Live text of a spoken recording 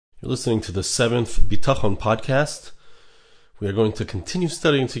You're listening to the 7th Bitachon podcast. We are going to continue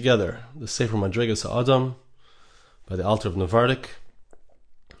studying together the Sefer Madregas Ha'adam by the Alter of Navardik.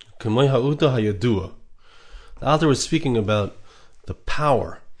 K'may ha'uda ha'yadua. The Alter was speaking about the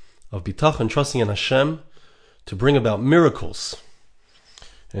power of Bitachon, trusting in Hashem, to bring about miracles.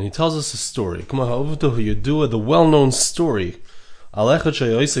 And he tells us a story, K'may ha'uda ha'yadua, the well-known story, about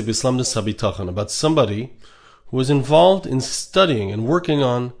somebody who was involved in studying and working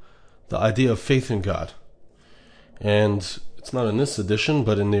on the idea of faith in God. And it's not in this edition,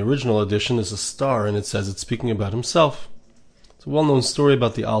 but in the original edition is a star, and it says it's speaking about himself. It's a well-known story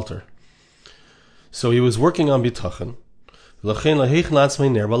about the Alter. So he was working on Bitachon,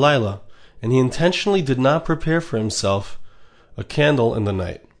 and he intentionally did not prepare for himself a candle in the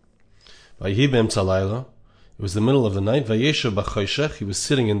night. It was the middle of the night. He was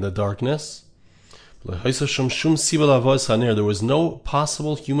sitting in the darkness. There was no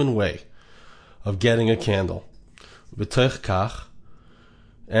possible human way of getting a candle.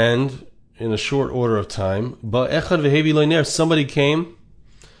 And in a short order of time, somebody came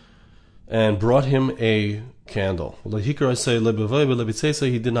and brought him a candle. He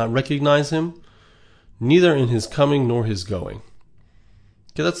did not recognize him, neither in his coming nor his going.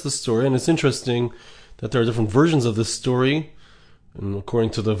 Okay, that's the story, and it's interesting that there are different versions of this story. And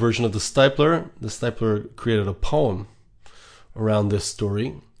according to the version of the Stipler created a poem around this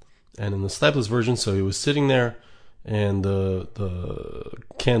story. And in the Stipler's version, so he was sitting there, and the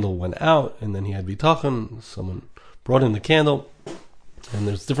candle went out, and then he had Bitachon. Someone brought in the candle, and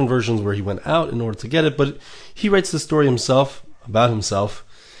there's different versions where he went out in order to get it. But he writes the story himself, about himself,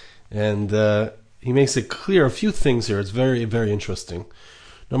 and he makes it clear a few things here. It's very, very interesting.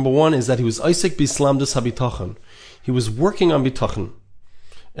 Number one is that he was Isaac Bislamdas HaBitachon. He was working on Bitachon.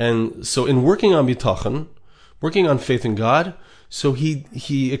 And so in working on Bitachon, working on faith in God, so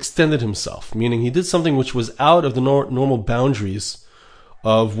he extended himself, meaning he did something which was out of the normal boundaries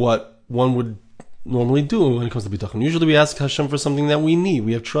of what one would normally do when it comes to Bitachon. Usually we ask Hashem for something that we need.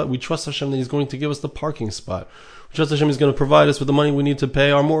 We trust Hashem that He's going to give us the parking spot. We trust Hashem He's going to provide us with the money we need to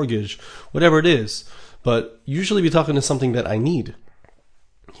pay our mortgage, whatever it is. But usually Bitachon is something that I need.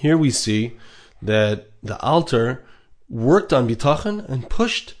 Here we see that the Alter worked on Bitachon and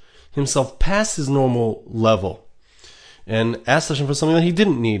pushed himself past his normal level and asked Hashem for something that he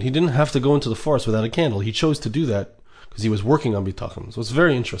didn't need. He didn't have to go into the forest without a candle. He chose to do that because he was working on Bitachon. So it's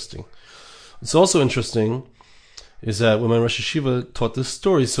very interesting. It's also interesting is that when my Rosh Yeshiva taught this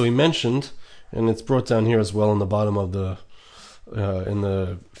story, so he mentioned, and it's brought down here as well in the bottom of the in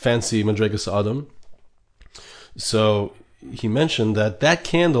the fancy Madregas Ha'adam. So he mentioned that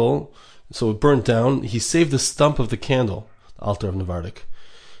candle, so it burnt down. He saved the stump of the candle, the Alter of Navardik.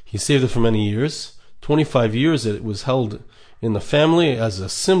 He saved it for many years. 25 years it was held in the family as a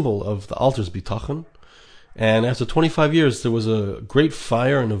symbol of the Alter's Bitachon. And after 25 years, there was a great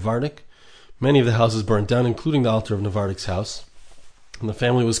fire in Navardik. Many of the houses burned down, including the Alter of Navardik's house. And the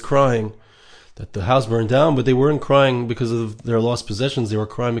family was crying that the house burned down, but they weren't crying because of their lost possessions. They were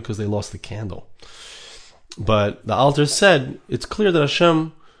crying because they lost the candle. But the Alter said, it's clear that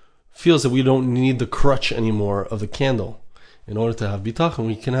Hashem feels that we don't need the crutch anymore of the candle. In order to have Bitachon,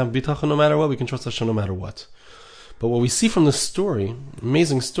 we can have Bitachon no matter what. We can trust Hashem no matter what. But what we see from this story,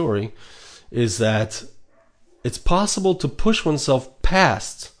 amazing story, is that it's possible to push oneself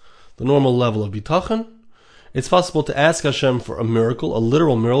past the normal level of Bitachon. It's possible to ask Hashem for a miracle, a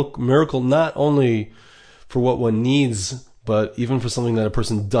literal miracle, not only for what one needs, but even for something that a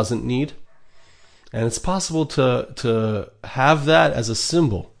person doesn't need. And it's possible to have that as a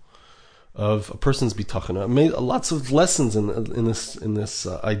symbol of a person's Bitachon. I made lots of lessons in this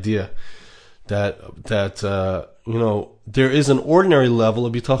idea that there is an ordinary level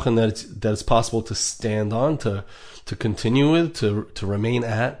of Bitachon that it's possible to stand on, to continue with, to remain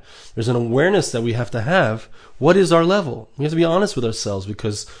at. There's an awareness that we have to have. What is our level? We have to be honest with ourselves,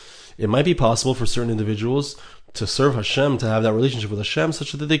 because it might be possible for certain individuals to serve Hashem, to have that relationship with Hashem,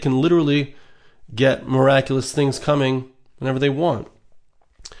 such that they can literally get miraculous things coming whenever they want.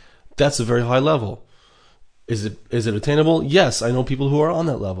 That's a very high level. Is it attainable? Yes, I know people who are on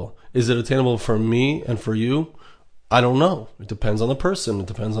that level. Is it attainable for me and for you? I don't know. It depends on the person. It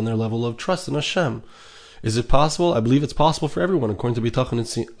depends on their level of trust in Hashem. Is it possible? I believe it's possible for everyone. According to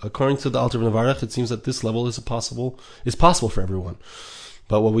Bitachon, according to the Alter of Navardik, it seems that this level is possible for everyone.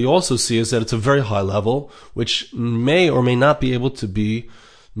 But what we also see is that it's a very high level, which may or may not be able to be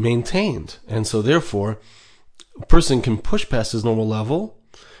maintained. And so therefore, a person can push past his normal level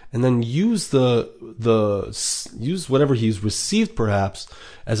and then use use whatever he's received perhaps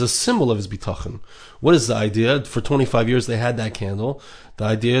as a symbol of his bitachon. What is the idea? For 25 years they had that candle. The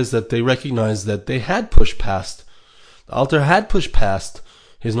idea is that they recognized that they had pushed past. The Alter had pushed past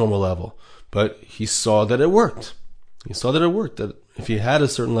his normal level, but he saw that it worked. He saw that it worked. That if he had a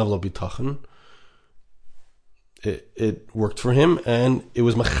certain level of bitachon, it worked for him, and it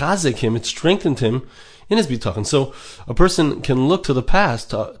was machazik him. It strengthened him in his bitachon. So a person can look to the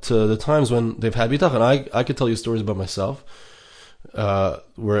past, to the times when they've had bitachon. I could tell you stories about myself,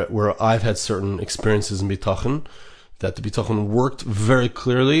 where I've had certain experiences in bitachon, that the bitachon worked very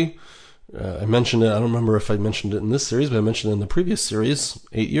clearly. I mentioned it. I don't remember if I mentioned it in this series, but I mentioned it in the previous series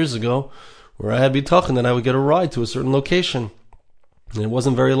 8 years ago, where I had bitachon that I would get a ride to a certain location. And it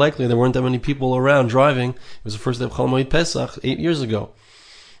wasn't very likely. There weren't that many people around driving. It was the first day of Chol Moed Pesach 8 years ago.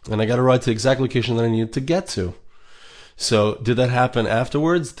 And I got a ride to the exact location that I needed to get to. So did that happen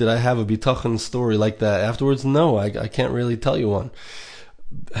afterwards? Did I have a bitachon story like that afterwards? No, I can't really tell you one.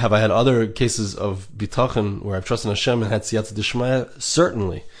 Have I had other cases of bitachon where I've trusted Hashem and had siyata d'shmaya?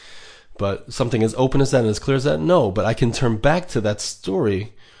 Certainly. But something as open as that and as clear as that? No. But I can turn back to that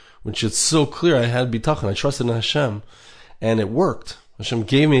story, which is so clear. I had bitachon. I trusted in Hashem. And it worked. Hashem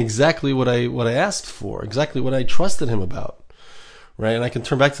gave me exactly what I asked for, exactly what I trusted Him about, right? And I can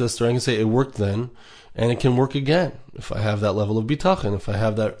turn back to the story and say it worked then, and it can work again if I have that level of bitachon, if I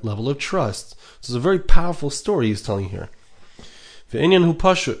have that level of trust. This is a very powerful story he's telling here. Ve'inyan hu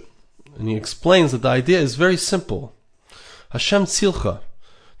pashut, and he explains that the idea is very simple. Hashem tzilcha.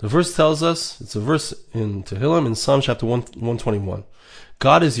 The verse tells us, it's a verse in Tehillim in Psalm chapter 121.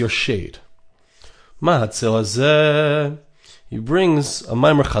 God is your shade. Ma hatzil hazeh. He brings a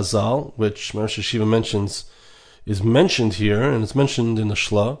Maimer Chazal, which Medrash Yeshiva mentions, is mentioned here, and it's mentioned in the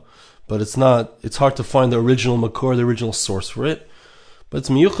Shla, but it's hard to find the original Makor, the original source for it. But it's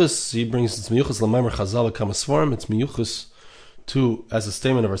miyuchas, it's miyuchas l'Maimer Chazal v'kamasvarim, it's miyuchas as a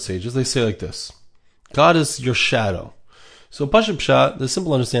statement of our sages. They say like this: God is your shadow. So Pashut Pshat, the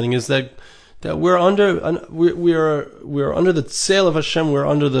simple understanding is that we're under the sail of Hashem, we're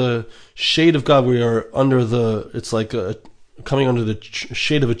under the shade of God, we are under it's like coming under the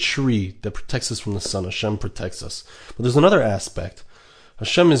shade of a tree that protects us from the sun. Hashem protects us. But there's another aspect.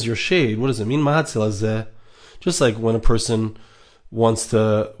 Hashem is your shade. What does it mean? Mahatzil hazeh. Just like when a person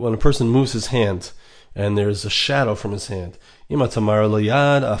moves his hand and there's a shadow from his hand. If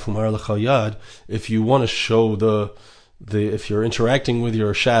you want to show if you're interacting with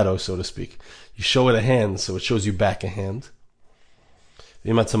your shadow, so to speak, you show it a hand, so it shows you back a hand.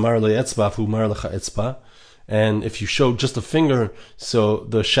 And if you show just a finger, so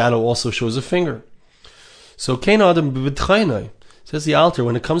the shadow also shows a finger. So says the Alter,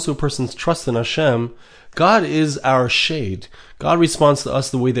 when it comes to a person's trust in Hashem, God is our shade. God responds to us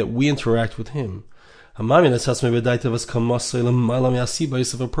the way that we interact with Him. If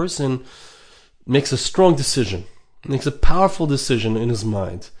a person makes a strong decision, makes a powerful decision in his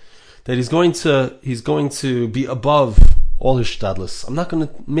mind, that he's going to be above all his shtadlis. I'm not going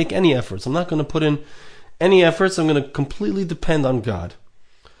to make any efforts. I'm not going to put in any efforts. I'm going to completely depend on God.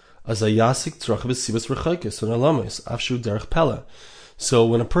 So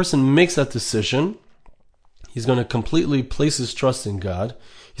when a person makes that decision, he's going to completely place his trust in God.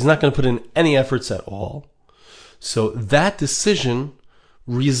 He's not going to put in any efforts at all. So that decision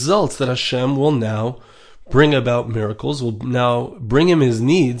results that Hashem will now bring about miracles, will now bring him his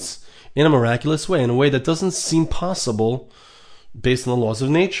needs in a miraculous way, in a way that doesn't seem possible based on the laws of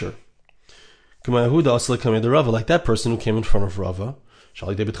nature. Like that person who came in front of Rava,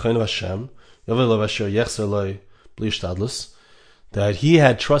 that he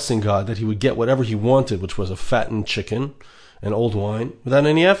had trust in God, that he would get whatever he wanted, which was a fattened chicken and old wine, without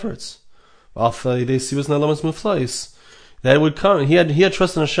any efforts. That it would come. He had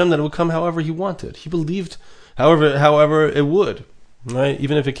trust in Hashem that it would come however he wanted. He believed however it would, right?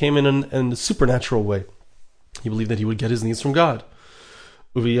 Even if it came in a supernatural way, he believed that he would get his needs from God.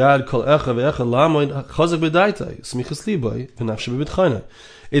 It's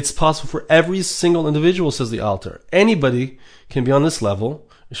possible for every single individual, says the Alter. Anybody can be on this level.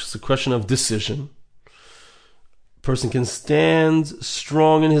 It's just a question of decision. A person can stand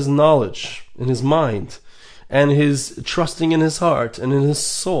strong in his knowledge, in his mind, and his trusting in his heart and in his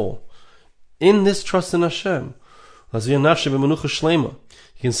soul. In this trust in Hashem, he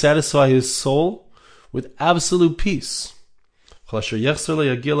can satisfy his soul with absolute peace. Everything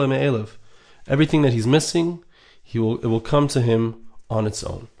that he's missing, it will come to him on its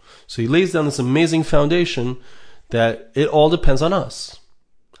own. So he lays down this amazing foundation that it all depends on us.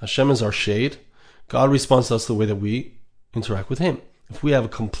 Hashem is our shade. God responds to us the way that we interact with Him. if we have a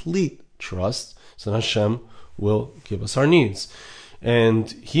complete trust, so Hashem will give us our needs. And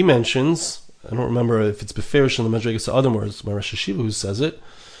he mentions, I don't remember if it's Beferish in the Madrigas Adam or it's Rosh Hashiva who says it,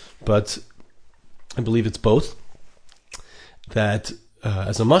 but I believe it's both, that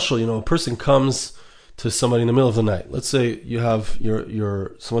as a mashal, a person comes to somebody in the middle of the night. Let's say you have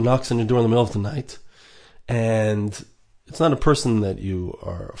someone knocks on your door in the middle of the night, and it's not a person that you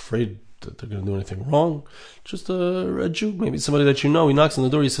are afraid that they're going to do anything wrong. Just a Jew, maybe somebody that you know. He knocks on the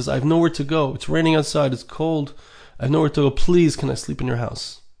door. He says, "I have nowhere to go. It's raining outside. It's cold. I have nowhere to go. Please, can I sleep in your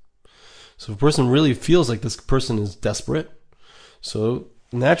house?" So if a person really feels like this person is desperate, so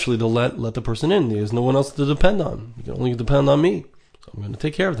naturally they'll let the person in. There's no one else to depend on. You can only depend on me. So I'm going to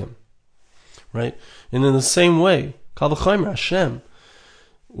take care of them. Right? And in the same way, Kal v'chomer, Hashem,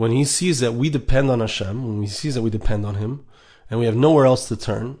 when he sees that we depend on Hashem, when he sees that we depend on him, and we have nowhere else to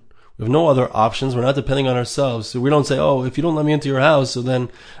turn, we have no other options, we're not depending on ourselves, so we don't say, oh, if you don't let me into your house, so then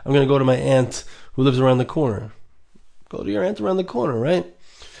I'm going to go to my aunt who lives around the corner. Go to your aunt around the corner, right?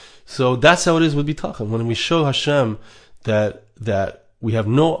 So that's how it is with bitachon. When we show Hashem that we have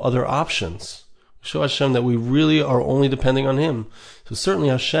no other options, we show Hashem that we really are only depending on him. So certainly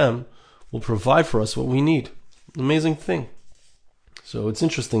Hashem will provide for us what we need. Amazing thing. So it's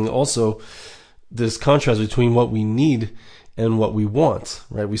interesting also this contrast between what we need and what we want,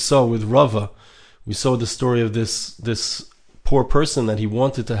 right? We saw with Rava, we saw the story of this poor person that he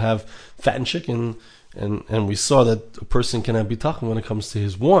wanted to have fattened chicken, and we saw that a person can have bitachon when it comes to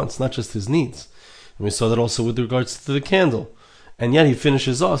his wants, not just his needs. And we saw that also with regards to the candle. And yet he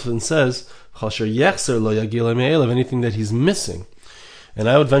finishes off and says, "Chasher yechser lo yagil me'elav," anything that he's missing. And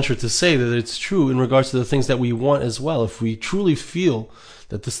I would venture to say that it's true in regards to the things that we want as well. If we truly feel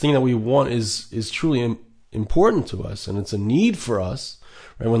that this thing that we want is truly important to us and it's a need for us,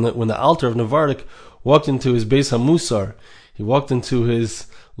 right? When the Alter of Navardik walked into his Beis HaMusar, he walked into his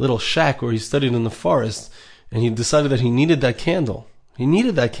little shack where he studied in the forest, and he decided that he needed that candle. He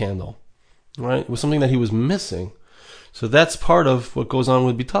needed that candle, right? It was something that he was missing. So that's part of what goes on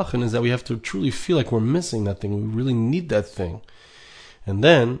with bitachon, is that we have to truly feel like we're missing that thing. We really need that thing. And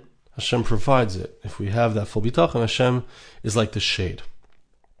then Hashem provides it. If we have that full bitachon, Hashem is like the shade.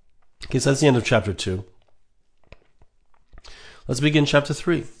 Okay, so that's the end of chapter 2. Let's begin chapter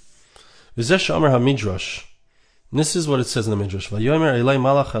 3. V'zeh she'amar HaMidrash. And this is what it says in the Midrash. Vayomer Elai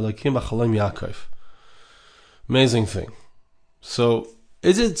Malach Elokim b'Chalom Yaakov. Amazing thing. So,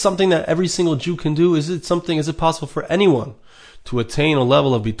 is it something that every single Jew can do? Is it possible for anyone to attain a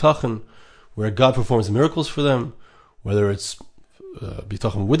level of bitachon where God performs miracles for them? Whether it's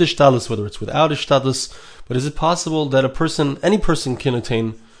bitachon with ishtadlus, whether it's without ishtadlus, but is it possible that any person can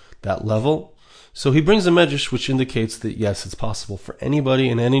attain that level? So he brings a medrash which indicates that yes, it's possible for anybody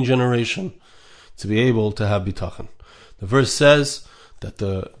in any generation to be able to have bitachon. The verse says that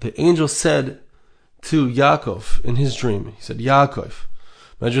the angel said to Yaakov in his dream, he said, Yaakov,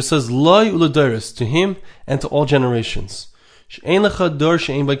 medrash says, Loi u'ledoros, to him and to all generations. She'ein lecha dor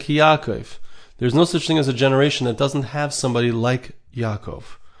she'ein ba ki Yaakov. There's no such thing as a generation that doesn't have somebody like Yaakov.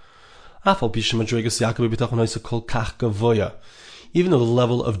 Even though the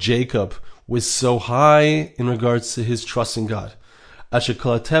level of Jacob was so high in regards to his trust in God, to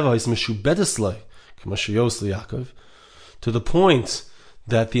the point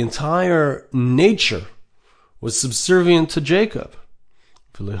that the entire nature was subservient to Jacob.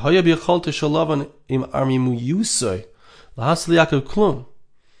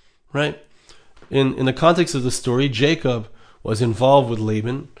 Right? In the context of the story, Jacob was involved with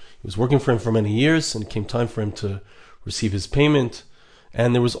Laban. He was working for him for many years, and it came time for him to receive his payment.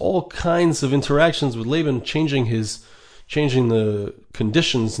 And there was all kinds of interactions with Laban, changing the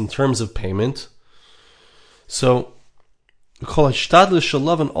conditions in terms of payment. So,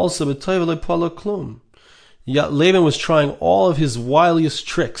 Laban was trying all of his wiliest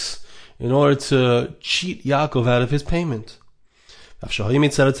tricks in order to cheat Yaakov out of his payment. Even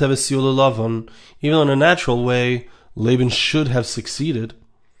though in a natural way, Laban should have succeeded.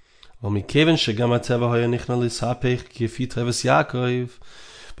 But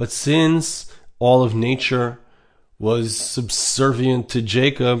since all of nature was subservient to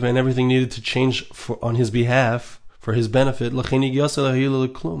Jacob and everything needed to change on his behalf, for his benefit, even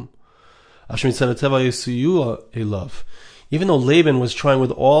though Laban was trying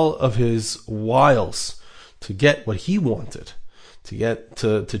with all of his wiles to get what he wanted,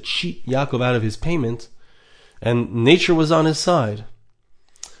 to cheat Yaakov out of his payment, and nature was on his side.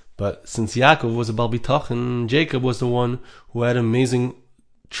 But since Yaakov was a Bal Bitachon, Jacob was the one who had amazing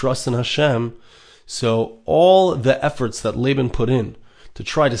trust in Hashem, so all the efforts that Laban put in to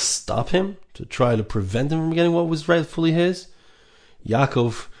try to stop him, to try to prevent him from getting what was rightfully his,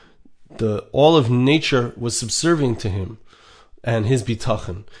 Yaakov, all of nature was subservient to him and his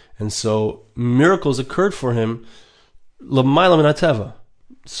bitachon. And so miracles occurred for him, l'mayla min hateva.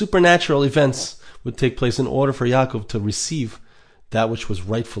 Supernatural events would take place in order for Yaakov to receive that which was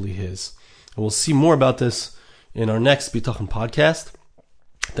rightfully his. And we'll see more about this in our next Bitachon podcast.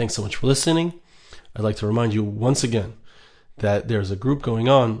 Thanks so much for listening. I'd like to remind you once again that there's a group going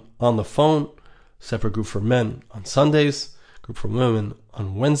on the phone, separate group for men on Sundays, group for women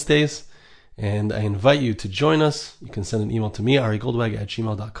on Wednesdays, and I invite you to join us. You can send an email to me,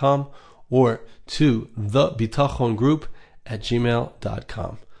 arigoldwag@gmail.com, or to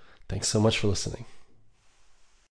thebitachongroup@gmail.com. Thanks so much for listening.